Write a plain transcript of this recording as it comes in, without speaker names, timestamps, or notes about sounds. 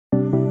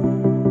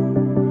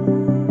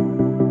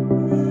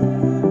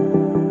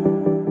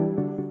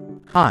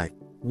Hi,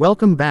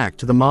 welcome back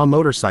to the Ma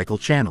Motorcycle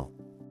channel.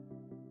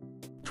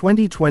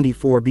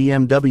 2024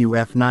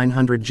 BMW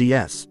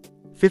F900GS.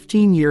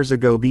 15 years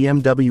ago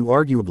BMW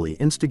arguably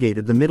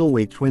instigated the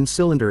middleweight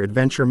twin-cylinder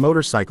adventure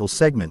motorcycle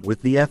segment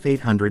with the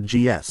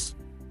F800GS.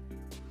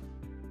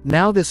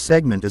 Now this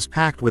segment is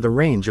packed with a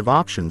range of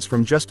options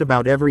from just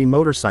about every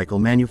motorcycle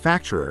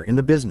manufacturer in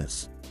the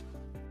business.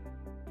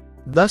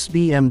 Thus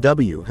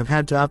BMW have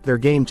had to up their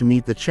game to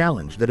meet the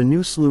challenge that a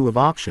new slew of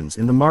options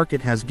in the market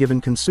has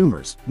given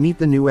consumers. Meet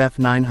the new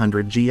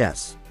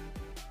F900GS.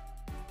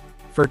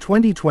 For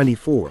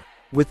 2024,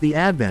 with the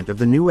advent of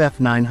the new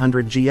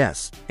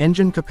F900GS,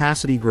 engine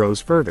capacity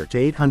grows further to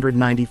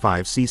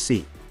 895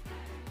 cc.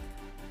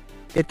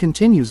 It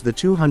continues the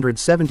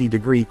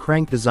 270-degree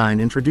crank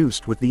design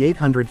introduced with the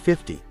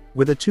 850,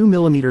 with a 2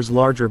 mm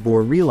larger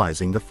bore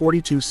realizing the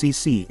 42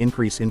 cc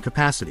increase in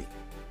capacity.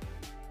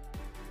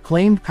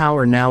 Claimed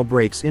power now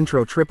breaks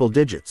intro triple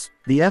digits,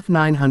 the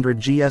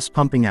F900GS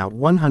pumping out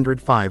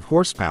 105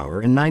 horsepower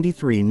and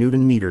 93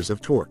 Nm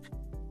of torque.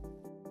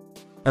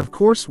 Of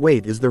course,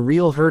 weight is the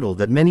real hurdle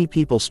that many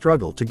people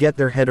struggle to get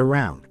their head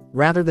around,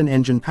 rather than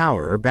engine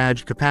power or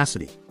badged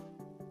capacity.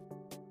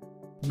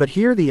 But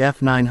here the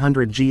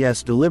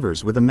F900GS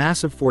delivers with a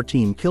massive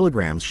 14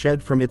 kg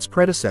shed from its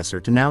predecessor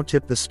to now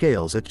tip the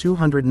scales at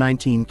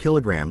 219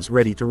 kg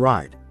ready to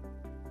ride.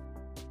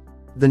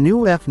 The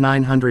new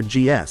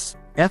F900GS,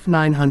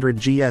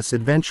 F900GS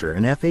Adventure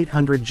and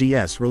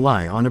F800GS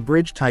rely on a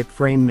bridge-type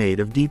frame made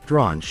of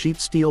deep-drawn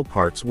sheet steel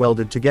parts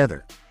welded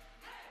together,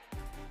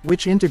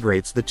 which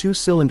integrates the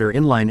two-cylinder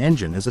inline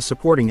engine as a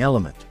supporting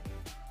element.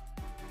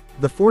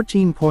 The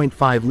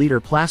 14.5-liter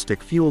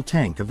plastic fuel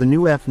tank of the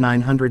new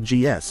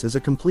F900GS is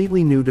a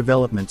completely new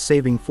development,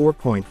 saving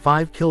 4.5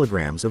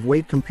 kg of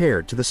weight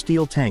compared to the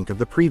steel tank of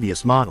the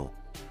previous model.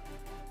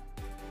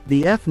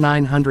 The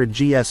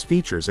F900GS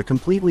features a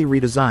completely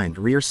redesigned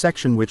rear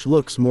section which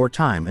looks more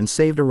time and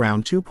saved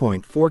around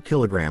 2.4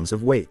 kg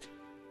of weight.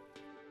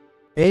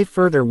 A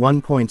further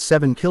 1.7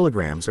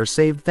 kg are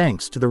saved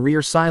thanks to the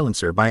rear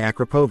silencer by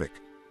Akrapovic.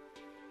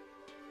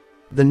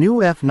 The new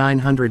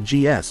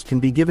F900GS can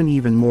be given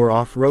even more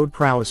off-road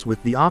prowess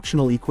with the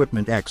optional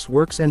Equipment X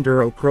Works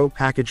Enduro Pro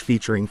package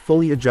featuring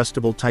fully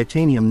adjustable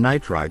titanium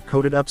nitride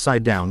coated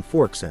upside-down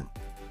forks and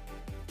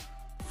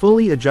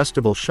fully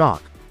adjustable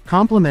shock,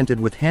 complemented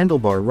with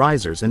handlebar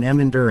risers and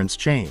M-Endurance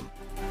chain.